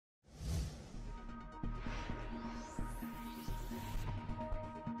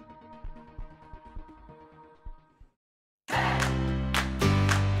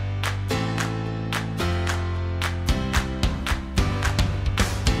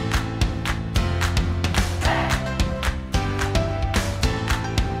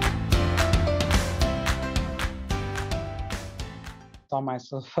saw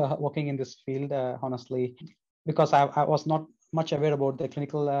myself working in this field, honestly, because I was not much aware about the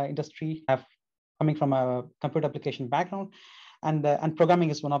clinical industry. I've coming from a computer application background, and programming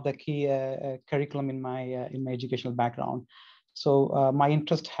is one of the key curriculum in my educational background. So my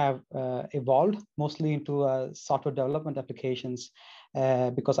interests have evolved mostly into software development applications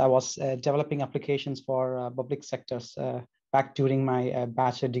because I was developing applications for public sectors back during my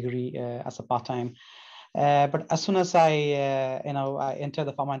bachelor degree as a part-time. But as soon as I entered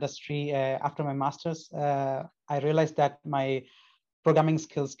the pharma industry after my master's, I realized that my programming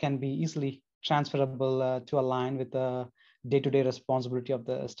skills can be easily transferable to align with the day-to-day responsibility of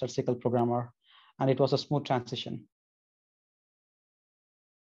the statistical programmer, and it was a smooth transition.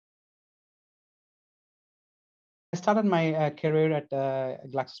 I started my career at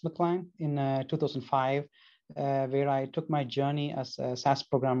GlaxoSmithKline in 2005, where I took my journey as a SAS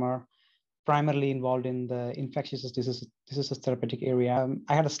programmer, primarily involved in the infectious diseases therapeutic area.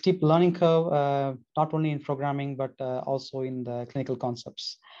 I had a steep learning curve, not only in programming, but also in the clinical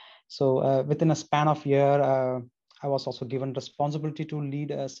concepts. So within a span of year, I was also given responsibility to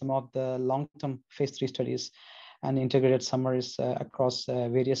lead some of the long-term phase 3 studies and integrated summaries across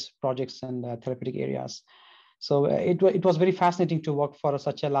various projects and therapeutic areas. So it was very fascinating to work for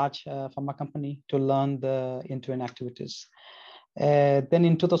such a large pharma company to learn the end-to-end activities. Then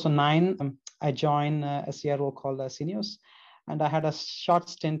in 2009, I joined a CRO called Seniors, and I had a short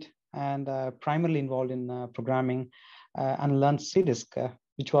stint and primarily involved in programming and learned CDISC,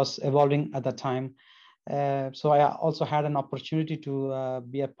 which was evolving at that time. So I also had an opportunity to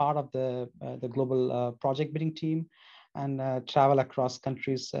be a part of the global project bidding team and travel across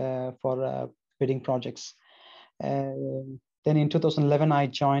countries for bidding projects. Then in 2011, I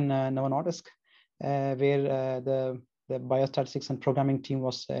joined Novo Nordisk, where the biostatistics and programming team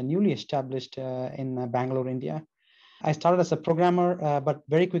was newly established in Bangalore, India. I started as a programmer, but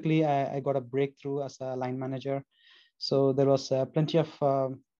very quickly I got a breakthrough as a line manager. So there was plenty of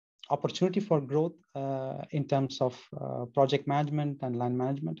opportunity for growth in terms of project management and line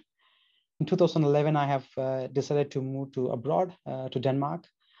management. In 2011, I have decided to move to abroad, to Denmark.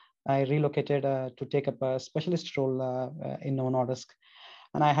 I relocated to take up a specialist role in Novo Nordisk.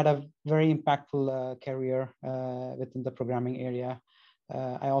 And I had a very impactful career within the programming area.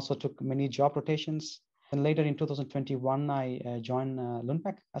 I also took many job rotations. And later in 2021, I joined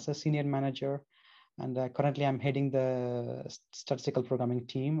Lundbeck as a senior manager. And currently I'm heading the statistical programming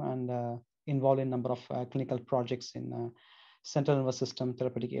team and involved in a number of clinical projects in central nervous system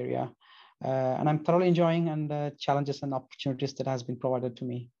therapeutic area. And I'm thoroughly enjoying and challenges and opportunities that has been provided to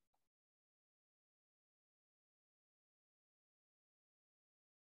me.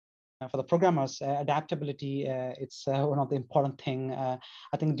 For the programmers, adaptability, it's one of the important thing. I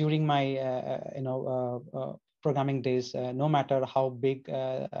think during my, programming days, no matter how big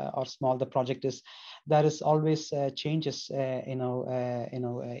or small the project is, there is always changes, in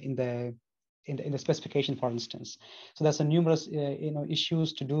the specification, for instance. So there's a numerous,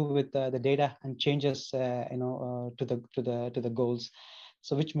 issues to do with the data and changes, to the goals.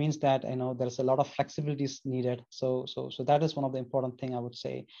 So which means that there's a lot of flexibilities needed. So that is one of the important thing I would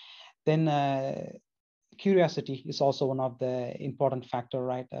say. Then curiosity is also one of the important factor,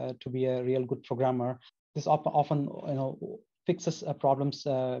 right? To be a real good programmer, this often fixes problems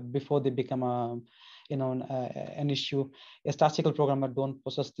before they become an issue. A statistical programmer don't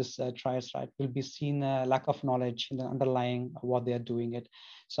possess this traits, right? Will be seen lack of knowledge in the underlying what they are doing it.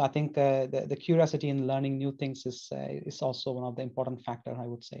 So I think the curiosity in learning new things is also one of the important factor, I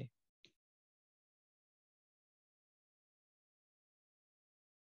would say.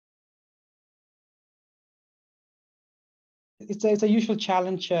 It's a usual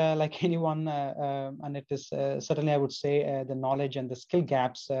challenge like anyone, and it is certainly, I would say, the knowledge and the skill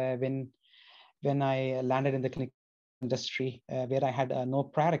gaps when I landed in the clinical industry where I had no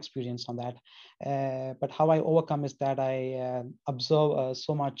prior experience on that. But how I overcome is that I absorb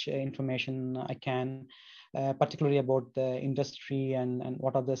so much information I can, particularly about the industry and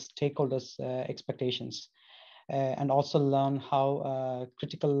what are the stakeholders' expectations. And also learn how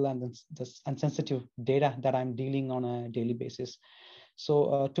critical and sensitive data that I'm dealing on a daily basis.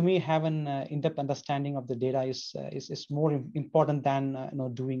 So to me, having an in-depth understanding of the data is more important than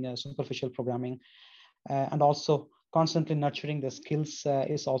doing superficial programming. And also constantly nurturing the skills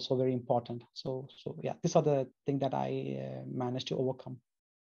is also very important. So yeah, these are the things that I managed to overcome.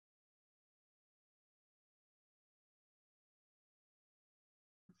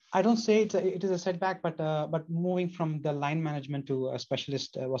 I don't say it is a setback, but moving from the line management to a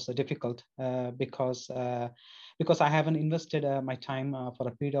specialist was difficult because I haven't invested my time for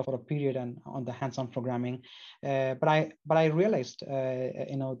a period and on the hands-on programming. But I realized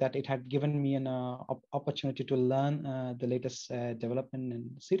that it had given me an opportunity to learn the latest development in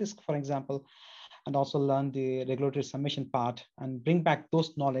CRISC, for example, and also learn the regulatory submission part and bring back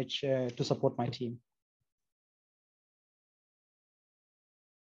those knowledge to support my team.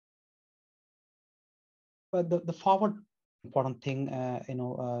 But the forward important thing,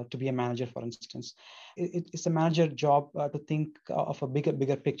 to be a manager, for instance, it's a manager job to think of a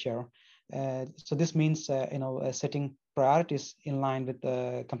bigger picture. So this means, setting priorities in line with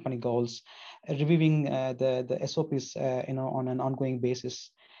the company goals, reviewing the SOPs, on an ongoing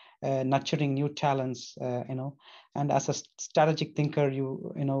basis, nurturing new talents, and as a strategic thinker,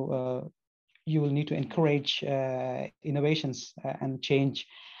 you will need to encourage innovations and change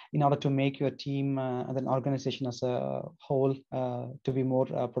in order to make your team and an organization as a whole to be more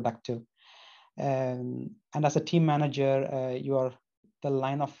productive. And as a team manager, you are the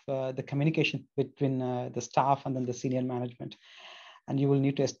line of the communication between the staff and then the senior management. And you will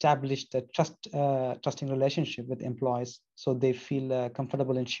need to establish the trusting relationship with employees so they feel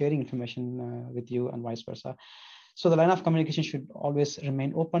comfortable in sharing information with you and vice versa. So the line of communication should always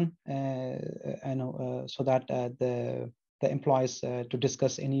remain open, so that the employees to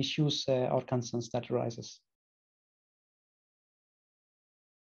discuss any issues or concerns that arises.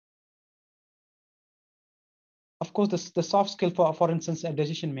 Of course, the soft skill, for instance,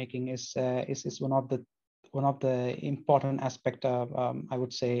 decision making is one of the important aspect of, I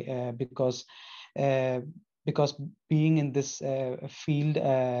would say, because being in this field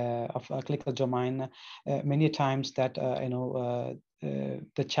of clinical domain, many times that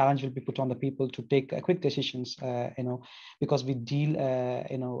the challenge will be put on the people to take quick decisions, because we deal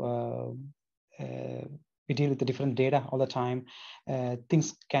with the different data all the time.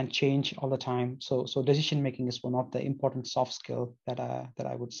 Things can change all the time. So decision making is one of the important soft skill that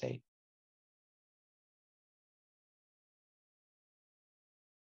I would say.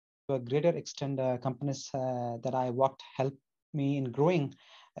 To a greater extent, companies that I worked helped me in growing.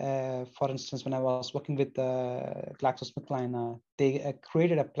 For instance, when I was working with GlaxoSmithKline, they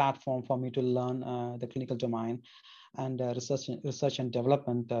created a platform for me to learn the clinical domain and research and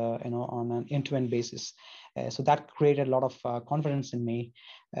development, on an end-to-end basis. So that created a lot of confidence in me.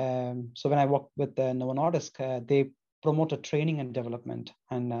 So when I worked with Novo Nordisk, they promoted training and development,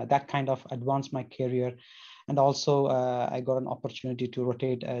 and that kind of advanced my career. And also, I got an opportunity to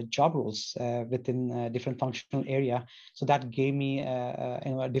rotate job roles within different functional area. So that gave me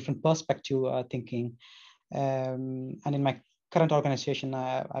a different perspective thinking. And in my current organization,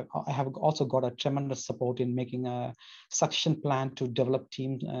 I have also got a tremendous support in making a succession plan to develop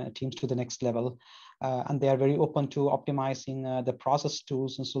teams to the next level. And they are very open to optimizing the process,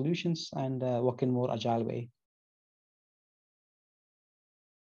 tools, and solutions, and work in more agile way.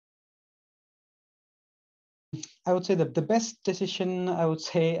 I would say that the best decision, I would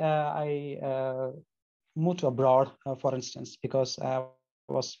say, I moved to abroad, for instance, because I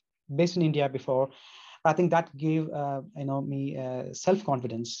was based in India before. I think that gave me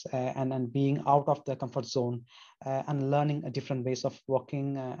self-confidence and being out of the comfort zone and learning a different ways of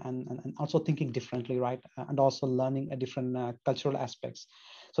working and also thinking differently, right? And also learning a different cultural aspects.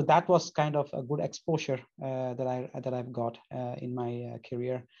 So that was kind of a good exposure that I've got in my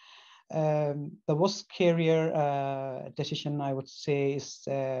career. The worst career decision, I would say, is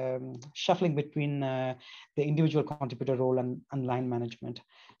shuffling between the individual contributor role and line management.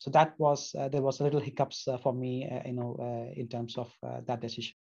 So that was there was a little hiccups for me, in terms of that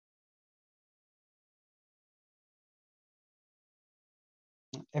decision.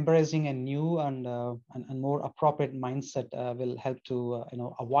 Embracing a new and more appropriate mindset will help to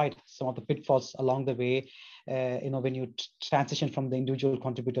avoid some of the pitfalls along the way. When you transition from the individual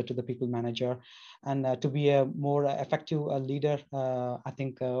contributor to the people manager, and to be a more effective leader, I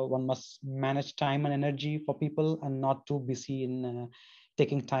think one must manage time and energy for people and not too busy in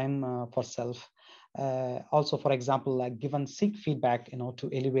taking time for self. Also, for example, like give and seek feedback, to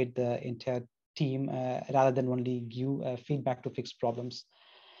elevate the entire team rather than only give feedback to fix problems.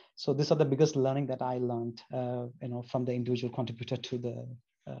 So these are the biggest learning that I learned, from the individual contributor to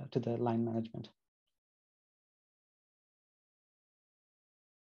the line management.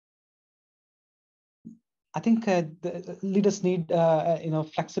 I think the leaders need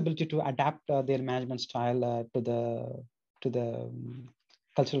flexibility to adapt their management style to the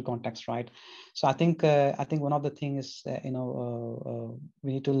cultural context, right? So I think one of the things is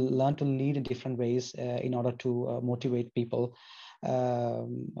we need to learn to lead in different ways in order to motivate people.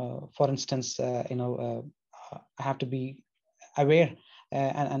 For instance, I have to be aware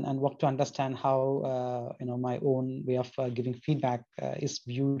and work to understand how my own way of giving feedback is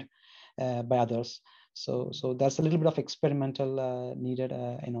viewed by others. So there's a little bit of experimental needed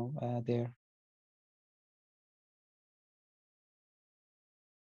there.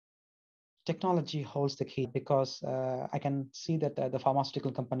 Technology holds the key because I can see that the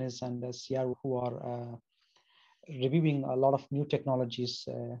pharmaceutical companies and the CRO who are reviewing a lot of new technologies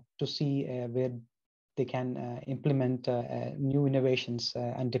to see where they can implement new innovations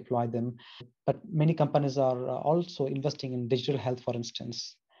and deploy them. But many companies are also investing in digital health, for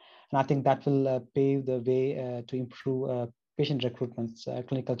instance. And I think that will pave the way to improve patient recruitments,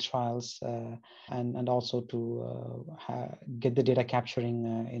 clinical trials, and also to get the data capturing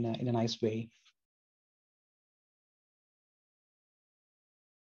in a nice way.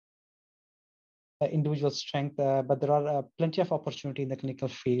 Individual strength, but there are plenty of opportunity in the clinical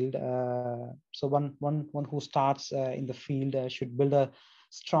field. So one who starts in the field should build a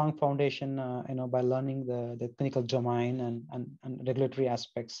strong foundation, by learning the clinical domain and regulatory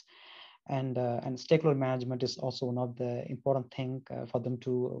aspects. And stakeholder management is also one of the important thing for them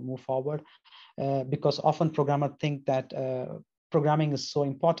to move forward, because often programmers think that programming is so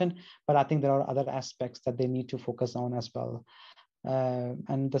important, but I think there are other aspects that they need to focus on as well.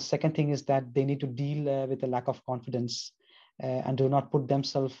 And the second thing is that they need to deal with the lack of confidence and do not put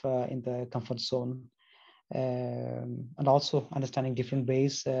themselves in the comfort zone. And also understanding different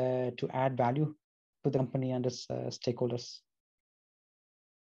ways to add value to the company and its stakeholders.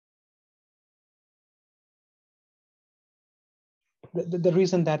 The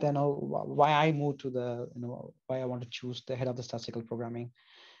reason that why I moved to the why I want to choose the head of the statistical programming,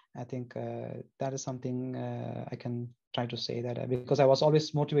 I think that is something I can try to say that because I was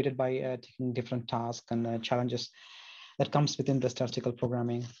always motivated by taking different tasks and challenges that comes within the statistical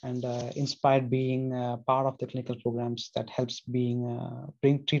programming, and inspired being part of the clinical programs that helps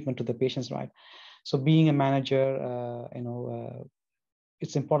bring treatment to the patients, right? So being a manager,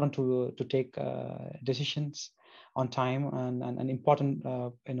 it's important to take decisions on time, and an important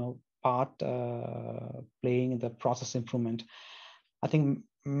part playing in the process improvement. I think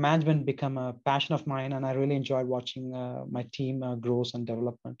management become a passion of mine, and I really enjoy watching my team grows and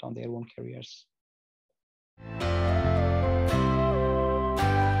development on their own careers.